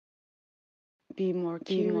be more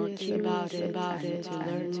curious about it, to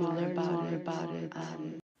learn more about it.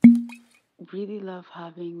 Really love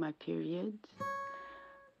having my periods.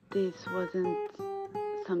 This wasn't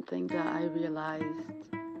something that I realized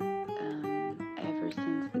ever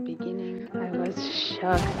since the beginning. I was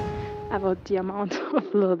shocked about the amount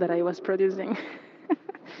of blood that I was producing.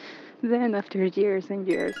 Then after years and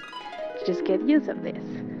years, you just get used of this.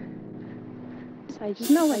 So I just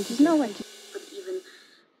know it. But even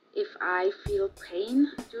if I feel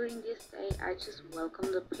pain during this day, I just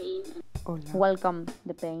welcome the pain. Welcome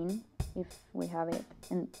the pain if we have it,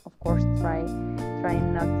 and of course trying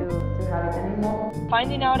not to have it anymore.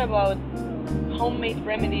 Finding out about homemade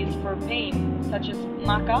remedies for pain, such as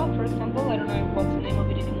maca, for example. I don't know what's the name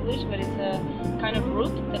of it in English, but it's a kind of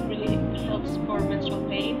root that really helps for menstrual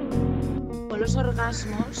pain. Los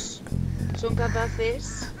orgasmos son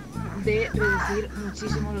capaces de reducir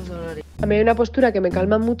muchísimo los dolores. A mí hay una postura que me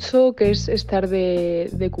calma mucho, que es estar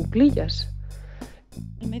de cuclillas.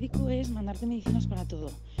 El médico es mandarte medicinas para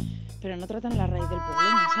todo, pero no tratan la raíz del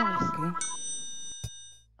problema, ¿sabes? ¿Qué?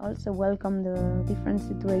 Also welcome the different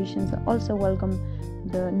situations. Also welcome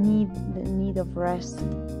the need of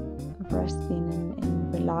resting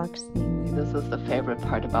and relaxing. This is the favorite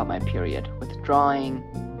part about my period: withdrawing,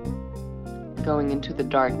 going into the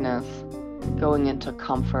darkness, going into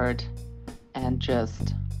comfort, and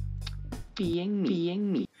just being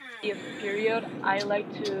me. If period, I like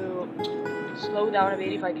to slow down a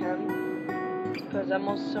bit if I can, because I'm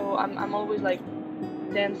always like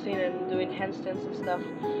dancing and doing handstands and stuff.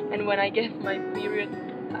 And when I get my period,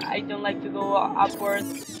 I don't like to go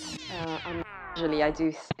upwards. Usually I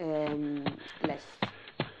do less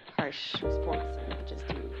harsh sports, and I just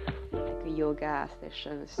do like a yoga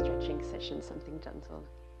session, a stretching session, something gentle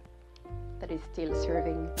that is still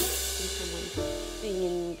serving someone. Being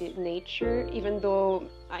in the nature, even though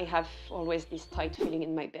I have always this tight feeling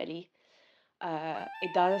in my belly,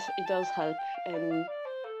 it does help, and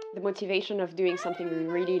the motivation of doing something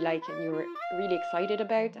you really like and you're really excited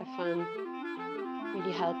about, I find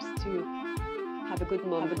really helps to have a good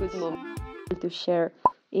moment. To share,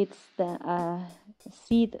 it's the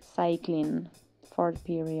seed cycling for the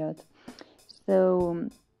period. So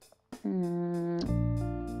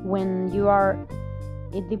when you are,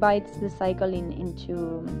 it divides the cycle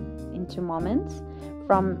into moments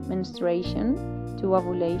from menstruation to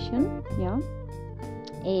ovulation.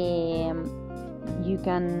 You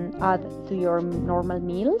can add to your normal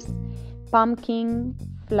meals pumpkin,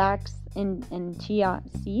 flax, and chia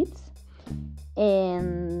seeds.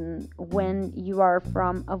 And when you are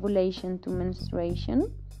from ovulation to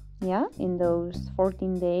menstruation, in those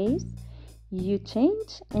 14 days, you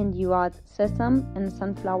change and you add sesame and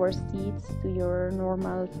sunflower seeds to your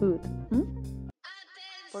normal food.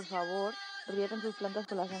 Por favor, riegan sus plantas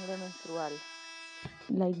con la sangre menstrual.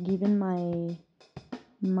 Like giving my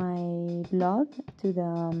blood to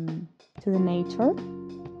the nature,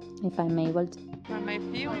 if I'm able to. For my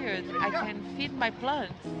period, I can feed my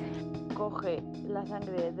plants. Coge la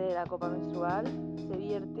sangre de la copa menstrual, se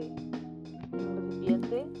vierte en un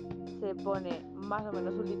recipiente, se pone más o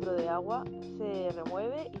menos 1 litro de agua, se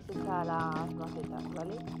remueve y se echa a las macetas,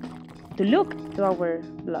 ¿vale? To look to our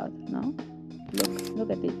blood, no?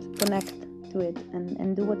 Look at it, connect to it,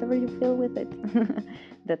 and do whatever you feel with it.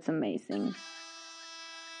 That's amazing.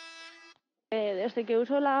 Desde que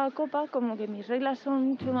uso la copa, como que mis reglas son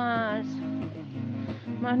mucho más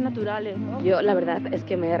naturales, ¿no? Yo la verdad es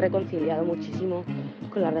que me he reconciliado muchísimo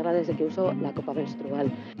con la regla desde que uso la copa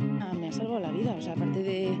menstrual. Me ha salvado la vida, o sea, aparte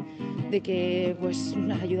de que pues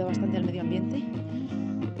nos ayuda bastante al medio ambiente,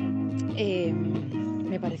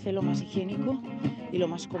 me parece lo más higiénico y lo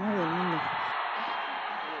más cómodo del mundo.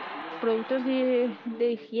 Productos de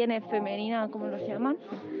higiene femenina, como los llaman,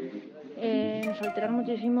 nos alteran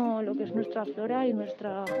muchísimo lo que es nuestra flora y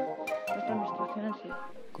nuestra menstruación en sí.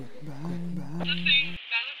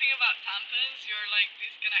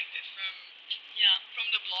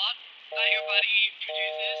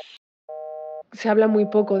 Se habla muy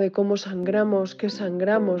poco de cómo sangramos, qué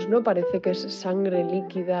sangramos, ¿no? Parece que es sangre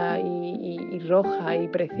líquida y roja y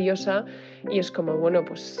preciosa, y es como, bueno,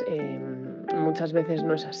 pues muchas veces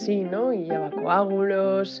no es así, ¿no? Y lleva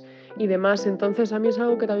coágulos y demás. Entonces a mí es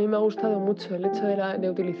algo que también me ha gustado mucho, el hecho de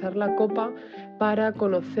utilizar la copa para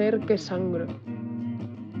conocer qué sangro.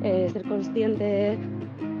 Ser consciente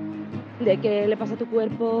de qué le pasa a tu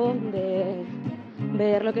cuerpo, de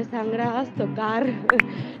ver lo que sangras, tocar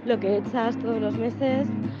lo que echas todos los meses.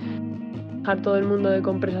 Dejar todo el mundo de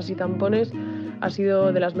compresas y tampones ha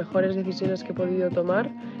sido de las mejores decisiones que he podido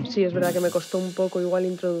tomar. Sí, es verdad que me costó un poco igual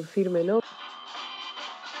introducirme, ¿no?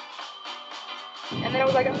 And then I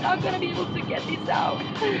was like, I'm not gonna be able to get this out.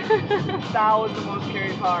 That was the most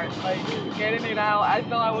scary part, like getting it out. I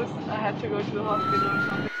thought I had to go to the hospital or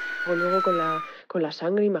something. O luego con la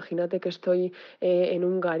sangre, imagínate que estoy en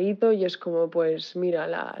un garito y es como, pues mira,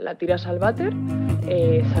 la tiras al váter,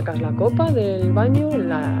 sacas la copa del baño,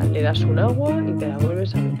 le das un agua y te la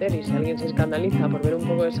vuelves a meter. Y si alguien se escandaliza por ver un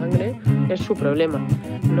poco de sangre, es su problema,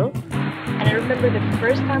 ¿no? And I remember the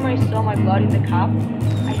first time I saw my blood in the cup,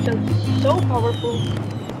 I felt so powerful,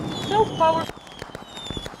 so powerful.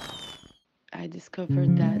 I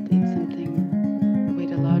discovered that it's something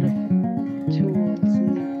with a lot of tools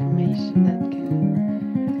and information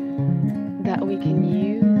that we can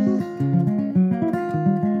use.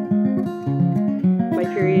 My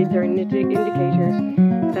periods are indicators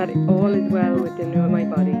that all is well within my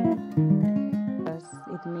body.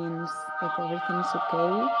 It means that everything's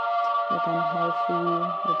okay, that I'm healthy,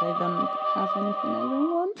 that I don't have anything I don't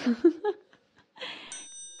want.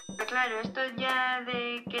 Claro, esto ya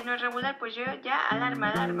de que no es regular, pues yo ya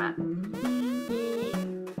alarma.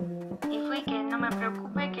 Y fue que no me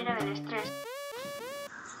preocupe, que era del estrés.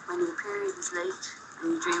 When your period is late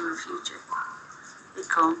and you dream of the future, it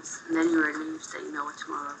comes and then you're relieved that you know it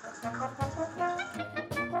tomorrow.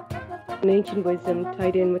 An ancient wisdom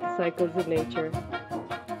tied in with the cycles of nature.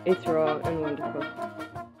 It's raw and wonderful.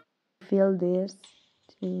 Feel this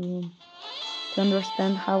to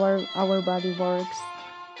understand how our body works.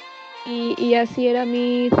 Y así era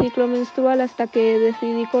mi ciclo menstrual hasta que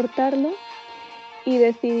decidí cortarlo y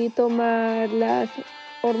decidí tomar las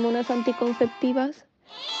hormonas anticonceptivas.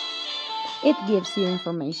 It gives you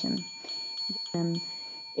information. And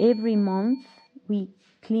every month we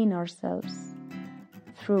clean ourselves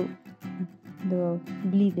through the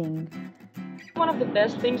bleeding. One of the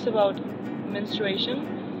best things about menstruation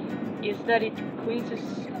is that it cleanses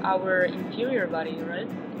our interior body, right?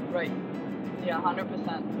 Right. Yeah,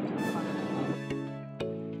 100%.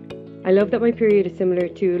 I love that my period is similar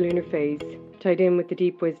to a lunar phase, tied in with the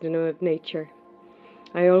deep wisdom of nature.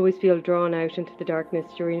 I always feel drawn out into the darkness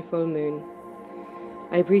during a full moon.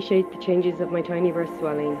 I appreciate the changes of my tiny breast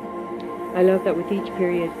swelling. I love that with each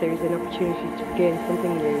period there is an opportunity to begin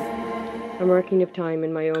something new, a marking of time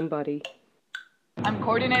in my own body. I'm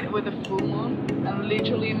coordinated with the full moon, and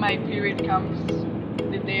literally my period comes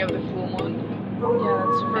the day of the full moon. Yeah,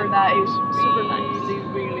 that's super. And that is super nice.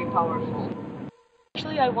 really powerful.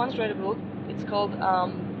 Actually, I once read a book. It's called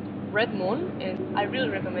Red Moon, and I really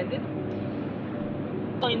recommend it.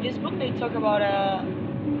 So in this book, they talk about a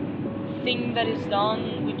thing that is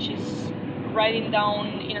done, which is writing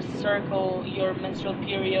down in a circle your menstrual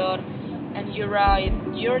period, and you write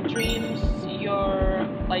your dreams, your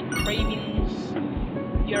like cravings,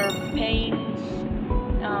 your pains,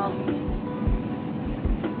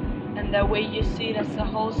 and the way you see it as a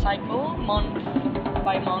whole cycle, month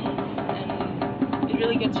by month, and it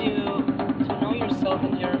really gets you to know yourself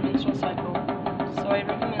and your menstrual cycle. So I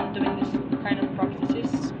recommend doing this kind of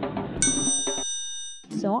practices.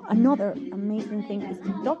 So another amazing thing is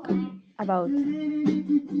to talk about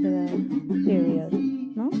the period,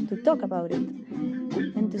 no? To talk about it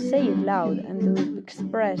and to say it loud and to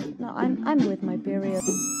express, no, I'm with my period.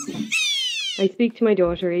 I speak to my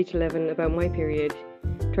daughter, age 11, about my period,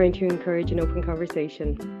 trying to encourage an open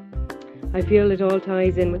conversation. I feel it all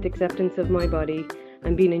ties in with acceptance of my body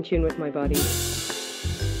and being in tune with my body.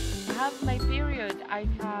 I have my period, I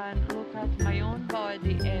can look at my own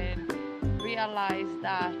body and realize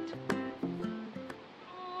that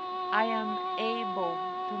I am able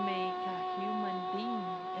to make a human being,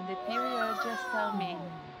 and the period just tell me,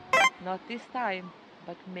 not this time,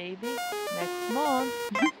 but maybe next month.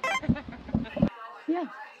 Yeah,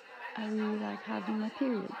 I really like having my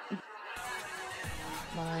period.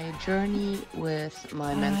 My journey with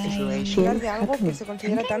my menstruation. Hablar de algo que se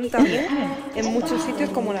considera tan tabú en muchos sitios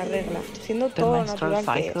como la regla, siendo todo natural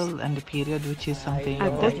que es. And the period, which is something.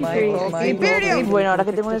 Bueno, ahora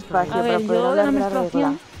que tengo un espacio para poder hablar de la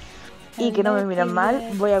regla y que no me miren mal,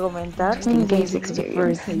 voy a comentar.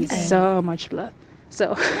 So much blood.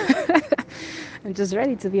 So I'm just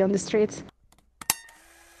ready to be on the streets.